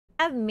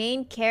have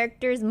main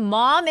character's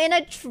mom in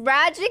a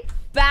tragic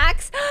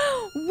backs.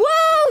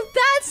 Whoa,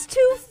 that's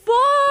too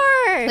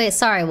far. Wait,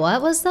 sorry,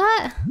 what was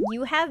that?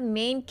 You have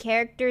main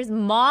character's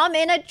mom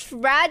in a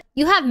tragic.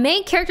 You have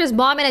main character's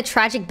mom in a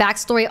tragic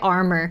backstory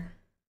armor.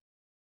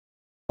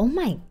 Oh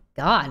my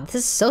god, this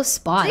is so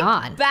spot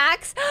on.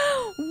 Backs.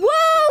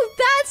 Whoa,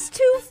 that's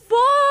too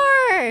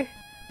far.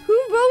 Who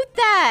wrote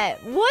that?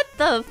 What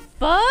the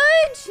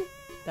fudge?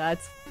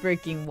 That's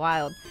freaking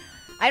wild.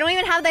 I don't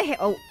even have the hair.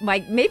 Oh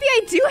my, maybe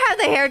I do have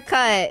the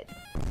haircut.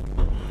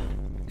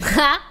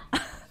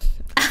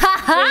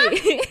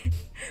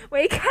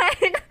 Wait,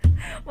 kind.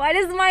 Why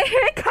does my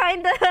hair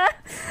kinda?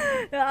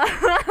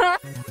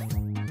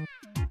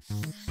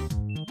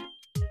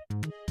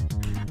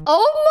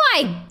 Oh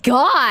my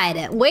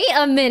god! Wait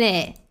a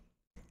minute.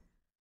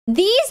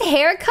 These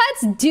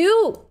haircuts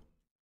do...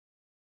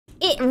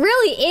 It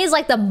really is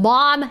like the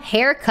mom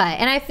haircut.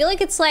 And I feel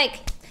like it's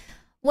like...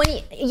 When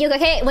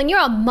when you're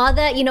a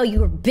mother, you know,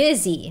 you're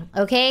busy,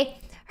 okay?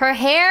 Her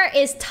hair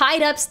is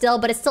tied up still,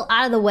 but it's still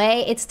out of the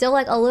way. It's still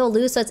like a little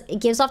loose, so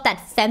it gives off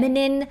that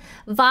feminine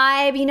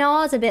vibe, you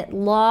know? It's a bit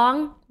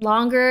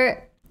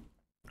longer,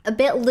 a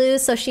bit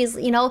loose, so she's,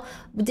 you know,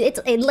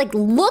 it like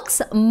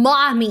looks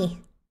mommy.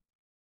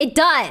 It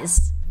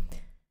does.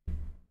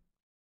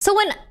 So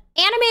when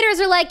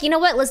animators are like, you know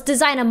what, let's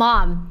design a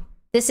mom.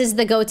 This is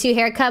the go-to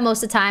haircut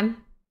most of the time.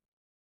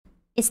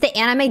 It's the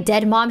anime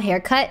dead mom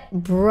haircut.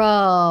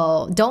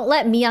 Bro, don't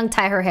let miyoung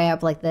tie her hair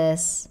up like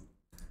this.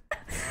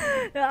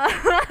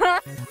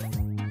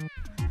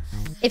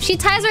 If she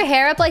ties her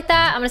hair up like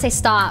that, I'm gonna say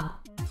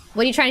stop.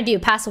 What are you trying to do?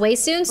 Pass away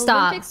soon?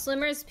 Stop. Olympic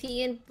swimmers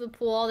pee in the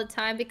pool all the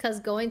time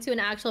because going to an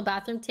actual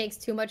bathroom takes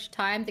too much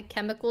time. The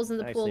chemicals in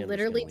the pool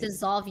literally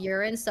dissolve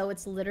urine, so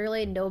it's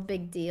literally no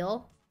big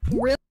deal.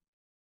 Really?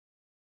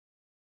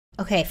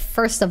 Okay,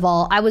 first of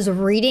all, I was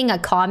reading a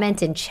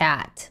comment in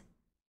chat.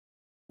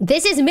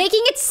 This is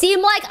making it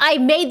seem like I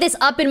made this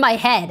up in my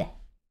head.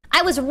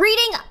 I was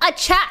reading a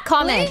chat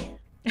comment.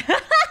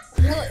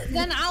 Well,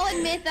 then I'll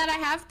admit that I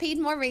have peed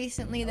more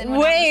recently than when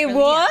Wait, I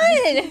was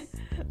really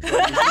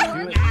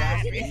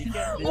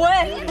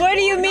What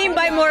do you mean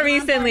by more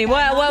recently?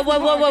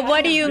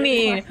 What do you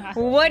mean?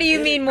 What do you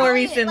mean more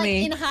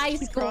recently? Like in high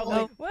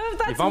school.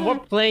 If I'm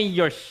playing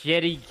your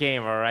shitty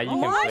game, alright? You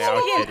can play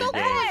our shitty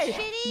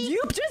game.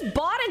 You just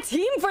bought a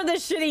team for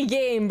this shitty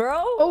game,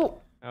 bro.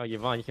 Oh,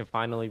 Yvonne, you can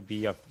finally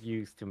be of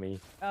use to me.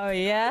 Oh,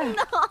 yeah?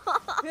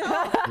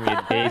 Give me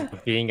a days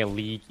of being a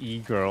League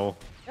E-girl.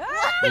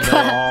 You know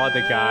all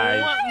the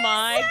guys. Oh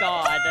my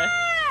god.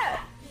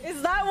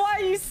 Is that why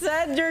you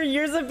said your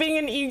years of being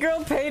an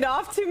e-girl paid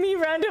off to me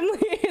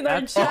randomly in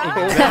our chat?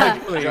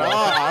 Exactly.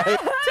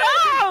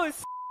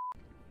 Toast!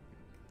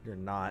 You're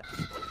not.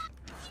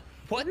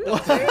 What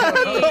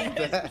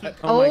the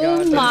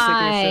Oh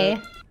my.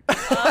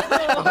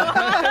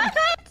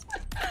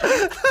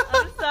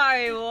 I'm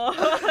sorry,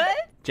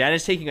 what?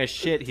 Janet's taking a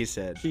shit, he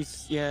said.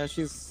 It's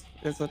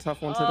a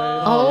tough one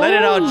today. Oh let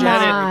it out, my.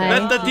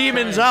 Janet. Let the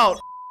demons out.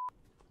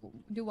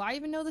 Do I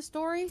even know the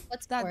story?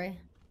 What's that story?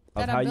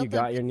 Of how you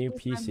got your new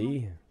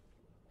PC.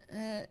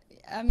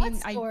 I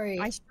mean,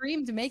 I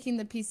streamed making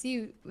the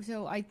PC,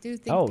 so I do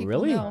think Oh, people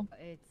really? know.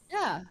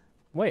 Yeah.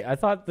 Wait, I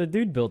thought the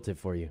dude built it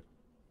for you.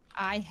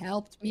 I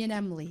helped me and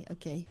Emily,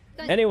 okay.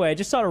 Anyway, I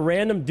just saw a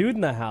random dude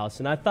in the house,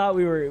 and I thought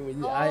we were...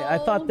 I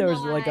thought there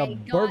was like a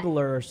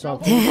burglar or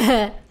something.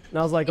 And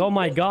I was like, oh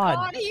my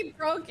god. He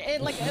broke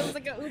it, like it was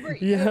like an Uber.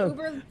 Yeah.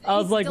 Uber I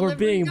was like, we're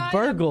being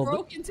burgled.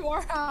 Broke into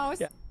our house.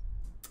 Yeah.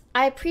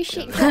 I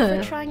appreciate you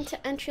for trying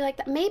to entry like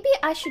that. Maybe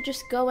I should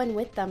just go in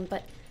with them,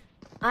 but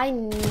I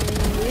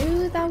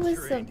knew that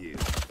was a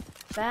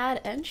bad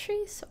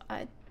entry, so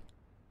I...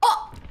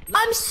 Oh!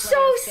 I'm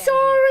so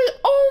sorry!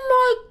 Oh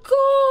my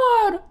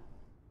god!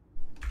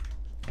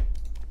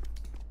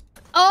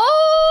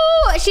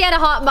 Oh! She had a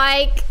hot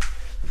mic.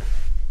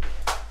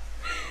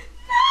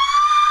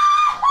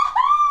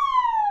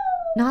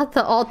 Not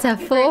the Alt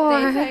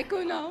F4.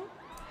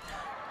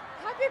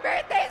 Happy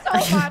birthday so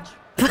much!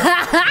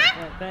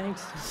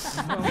 Thanks.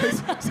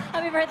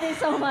 Happy birthday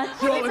so much.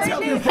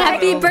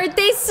 Happy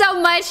birthday so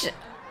much.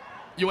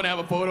 You want to have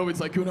a photo with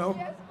Saikuno?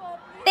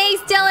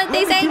 Thanks, Dylan.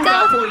 Thanks, Let me do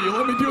that Ankle. for you.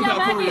 Let me do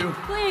that for you.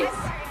 Please.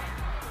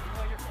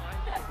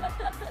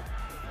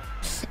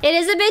 It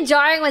is a bit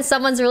jarring when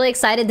someone's really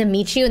excited to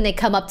meet you and they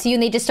come up to you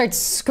and they just start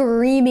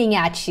screaming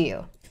at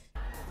you.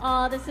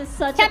 Oh, this is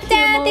such Captain, a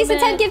cute moment. thanks for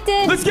 10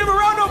 gifted. Let's give a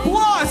round of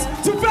applause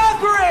to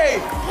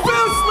Valkyrae,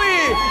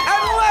 Boostley,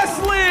 and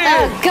Leslie!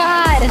 Oh,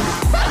 God.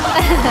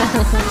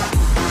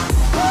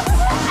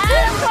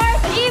 And of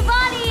course,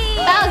 Evani!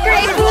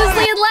 Valkyrae,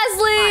 Boostley, and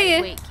Leslie!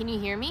 Hi, wait, can you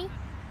hear me?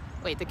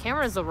 Wait, the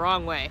camera's the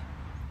wrong way.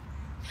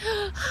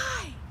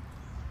 Hi!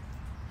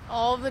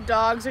 All the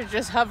dogs are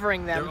just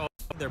hovering them. They're all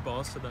their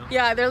balls to them.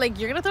 Yeah, they're like,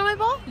 you're gonna throw my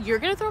ball? You're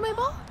gonna throw my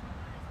ball?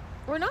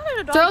 We're not at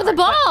a dog Throw the park,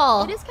 but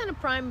ball! It is kind of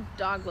prime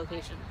dog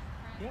location.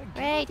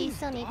 Ray, do you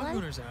still need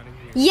one?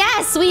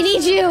 Yes, we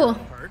need you.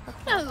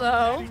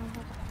 Hello.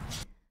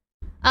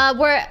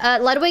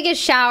 Ludwig is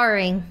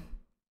showering.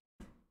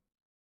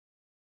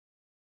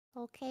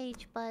 whole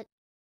cage, but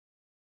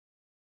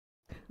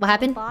What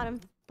happened?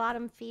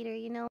 Bottom feeder,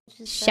 you know.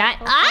 Just Shut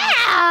the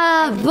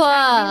whole thing. up!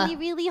 I'm trying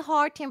really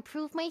hard to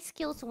improve my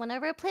skills, so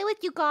whenever I play with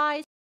you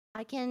guys,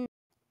 I can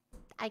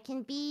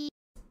be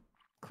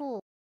cool.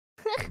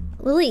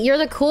 Lily, you're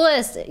the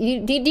coolest.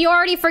 Did you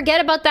already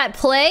forget about that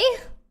play?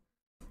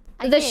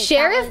 The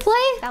sheriff play?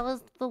 That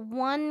was the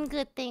one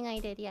good thing I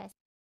did. Yes.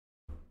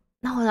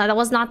 No, that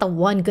was not the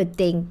one good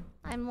thing.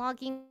 I'm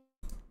logging.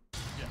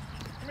 Come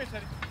here,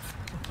 Teddy.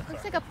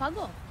 Looks like a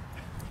puggle.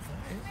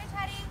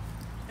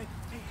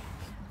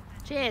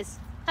 Cheers.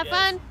 Have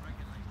fun.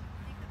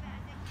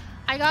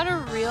 I got a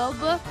real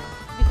book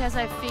because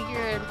I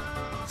figured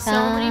so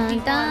many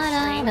people on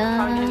stream are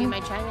probably gonna be my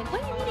chat. Like,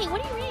 what are you reading?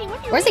 What are you reading? What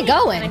are you Where's it reading?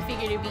 going? And I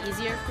figured it'd be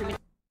easier for me.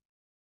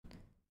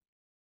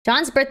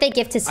 John's birthday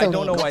gift to Celine. I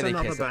don't know why they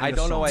kiss it. I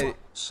don't know why.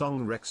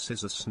 Song Rex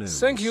is a snooze.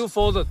 Thank you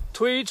for the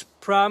Twitch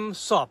Prime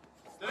sub.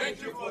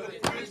 Thank you for the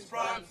Twitch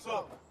Prime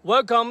sub.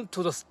 Welcome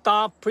to the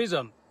Star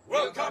Prism.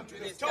 Welcome to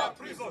the Star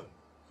Prison.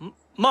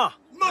 Ma.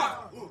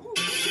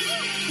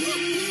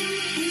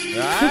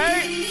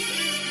 Right?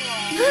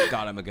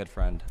 God, I'm a good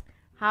friend.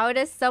 How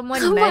does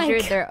someone Oh my measure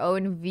God. their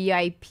own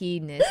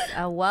VIP-ness?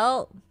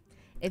 Well,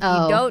 if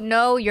Oh. you don't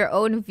know your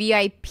own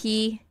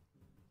VIP,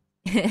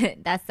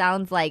 that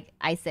sounds like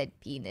I said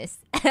penis.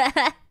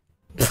 I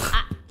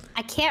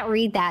can't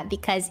read that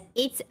because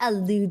it's a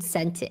lewd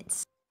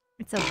sentence.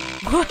 It's a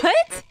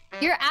what?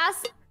 You're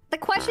asked. The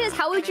question is,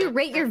 how would you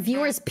rate your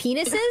viewers'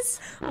 penises?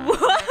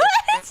 What?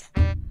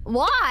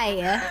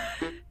 Why?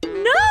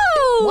 No!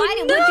 Why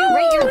no, would you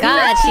rate your?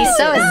 God, she's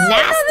so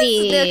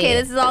nasty. Okay,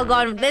 this is all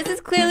gone. This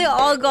is clearly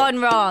all gone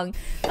wrong.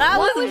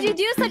 Why would you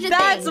do such a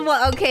That's thing?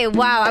 what. Okay,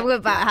 wow. I'm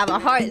about to have a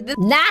heart.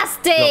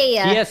 Nasty.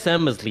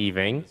 DSM is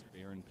leaving.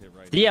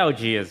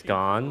 DLG is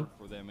gone.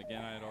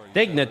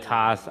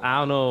 Dignitas, I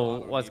don't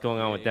know what's going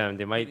on with them.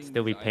 They might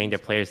still be paying their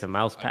players the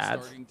mouse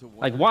pads.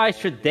 Like, why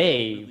should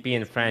they be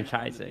in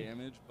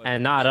franchising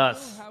and not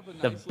us,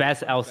 the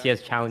best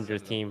LCS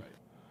challengers team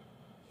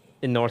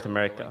in North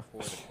America?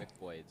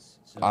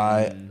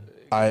 I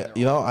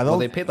you know, I don't. Well,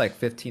 they paid like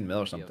 15 mil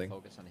or something.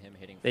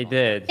 They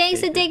did.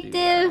 Thanks,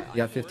 Addictive. You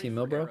got 15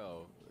 mil,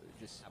 bro?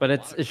 But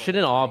it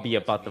shouldn't all be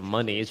about the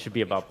money. It should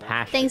be about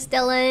passion. Thanks,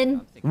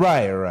 Dylan.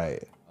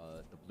 Right.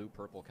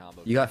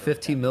 You got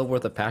 15 mil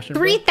worth of passion,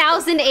 bro?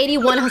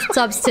 3,081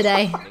 subs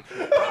today.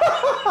 It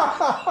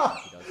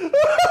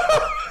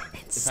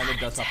kind of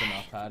does have the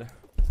mouse pad.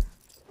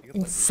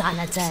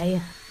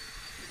 Insanity.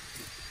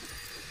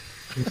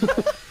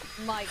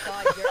 My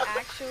God, you're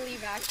actually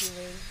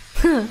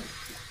vacuuming.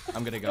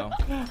 I'm gonna go.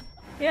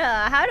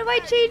 Yeah, how do I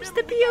change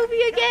the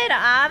POV again?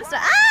 I'm so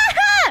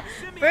ah!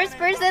 First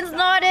person's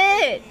not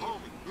it.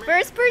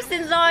 First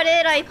person's not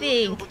it, I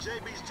think.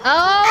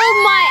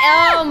 Oh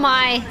my! Oh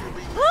my!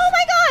 Oh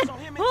my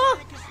God! Oh.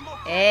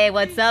 Hey,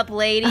 what's up,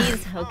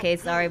 ladies? Okay,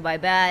 sorry, my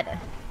bad.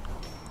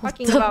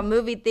 Talking about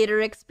movie theater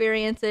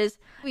experiences.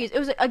 It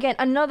was, again,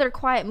 another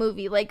quiet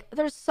movie. Like,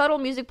 there's subtle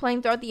music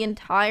playing throughout the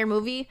entire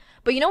movie.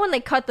 But you know when they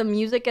cut the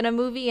music in a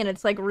movie and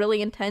it's, like, really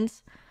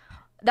intense?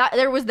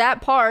 There was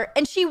that part,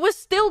 and she was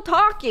still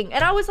talking.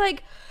 And I was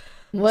like...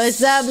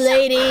 What's up,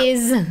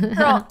 ladies?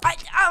 Girl,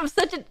 I'm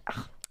such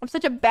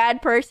a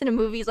bad person in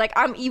movies. Like,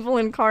 I'm evil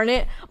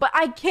incarnate, but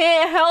I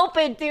can't help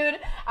it, dude.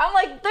 I'm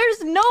like,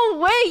 there's no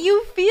way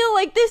you feel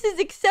like this is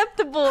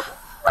acceptable.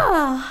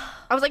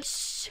 I was like,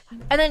 shh.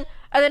 And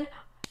then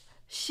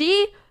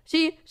she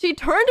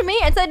turned to me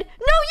and said,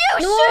 no,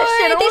 you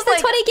shush. And I Thanks was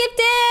for 20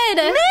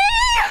 gifted.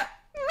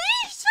 Me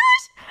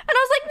shush. And I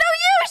was like, no,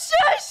 you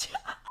shush.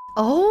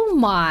 Oh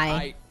my.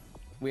 Right.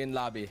 We in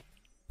lobby.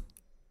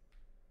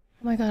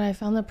 Oh my God, I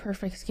found the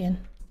perfect skin.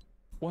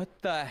 What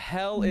the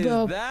hell is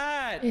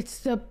that? It's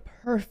the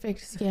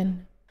perfect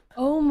skin.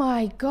 Oh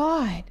my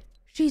God.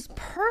 She's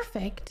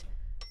perfect.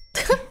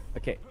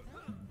 Okay.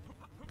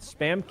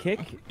 Spam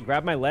kick.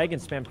 Grab my leg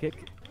and spam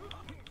kick.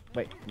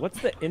 Wait, what's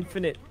the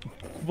infinite...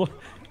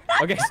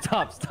 Okay,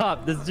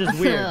 stop. This is just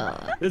weird.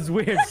 This is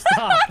weird.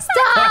 Stop.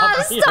 Stop.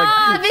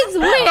 It's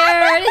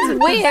weird. It's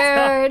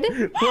weird.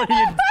 What are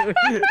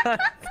you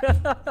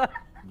doing?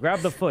 Grab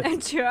the foot. I'm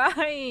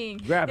trying.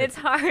 Grab it. It's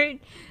hard.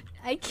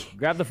 I can't.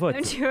 Grab the foot.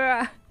 I'm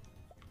trying.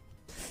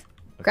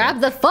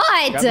 Grab the foot.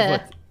 Grab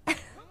the foot.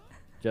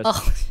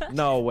 Just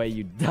no way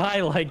you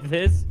die like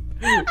this.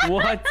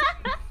 What?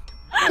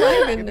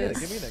 Give me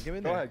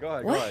that. Go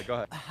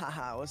ahead.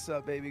 Haha, what's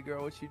up, baby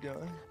girl? What you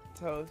doing?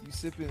 Toast, you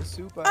sipping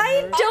soup?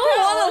 I don't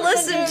want to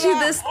listen to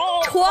this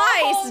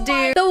twice,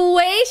 dude. The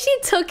way she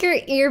took her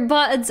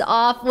earbuds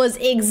off was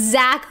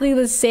exactly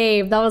the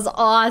same. That was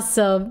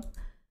awesome.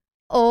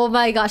 Oh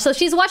my gosh. So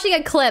she's watching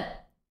a clip.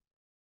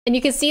 And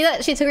you can see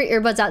that she took her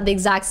earbuds out the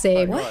exact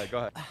same. Go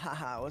ahead.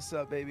 Haha, what's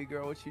up, baby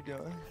girl? What you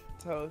doing?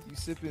 Toast, you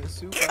sipping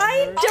soup?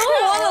 I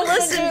don't want to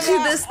listen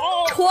to this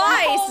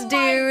twice,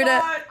 dude.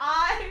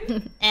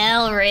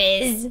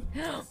 Elriz.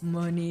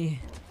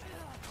 Money.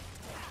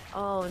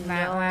 Oh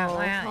no.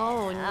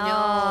 Oh no.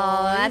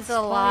 Oh, that's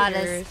a lot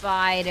of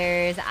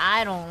spiders.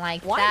 I don't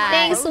like that.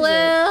 Thanks,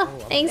 Lou.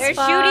 Thanks, They're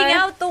Far. shooting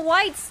out the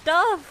white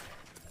stuff.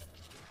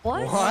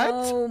 What? What?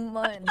 Oh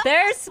my!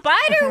 They're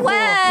spider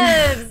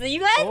webs. You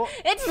guys,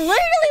 it's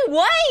literally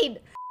white.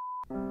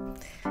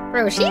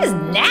 Bro, she is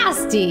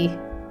nasty.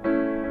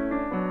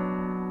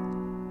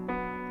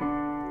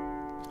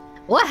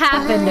 What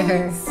happened to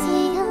her?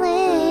 See you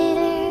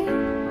later.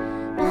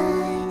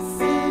 Bye.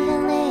 See you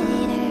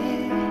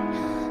later.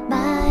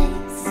 Bye.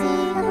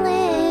 See you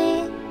later.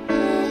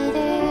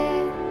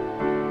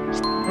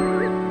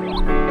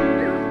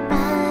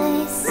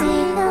 Bye.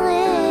 See you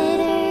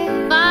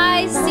later.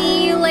 Bye.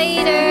 See you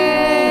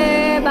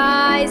later.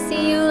 Bye.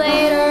 See you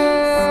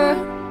later.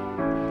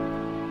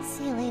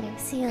 See you later.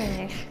 See you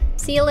later.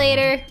 See you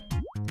later.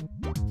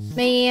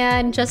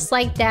 Man, just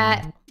like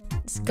that.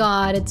 It's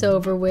gone. It's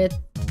over with.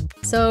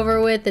 It's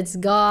over with. It's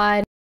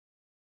gone.